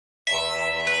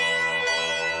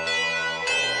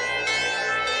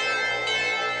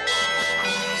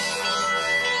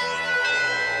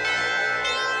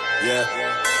Yeah.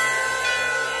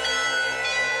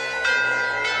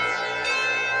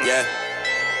 Yeah.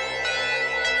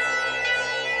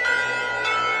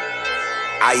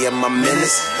 I am a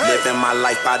menace, living my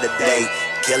life by the day.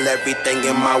 Kill everything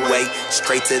in my way,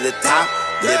 straight to the top,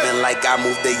 living like I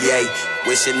moved the yay.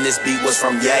 Wishing this beat was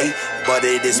from Yay, but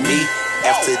it is me,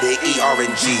 F to the E, R,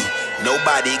 and G.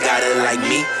 Nobody got it like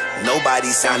me, nobody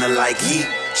sounded like he.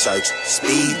 Church,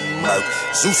 speed, murk,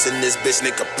 Zeus in this bitch,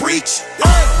 nigga preach.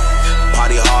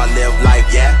 Party hard, live life,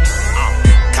 yeah.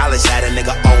 College had a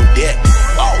nigga on deck.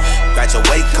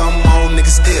 Graduate, come on, nigga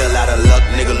still out of luck,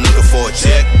 nigga looking for a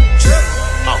check.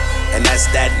 And that's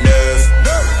that nerve,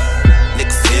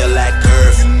 nigga feel that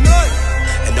curve,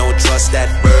 and don't trust that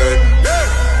bird.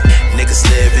 Niggas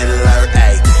live and learn,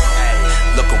 ayy.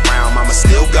 Look around, mama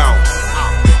still gone.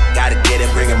 Gotta get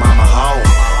it, bringing mama home.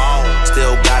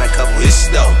 Still got a couple hits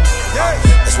though.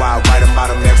 That's why I write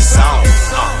about them every song.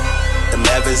 Them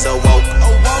heavens awoke.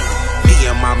 Me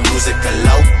and my music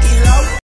elope.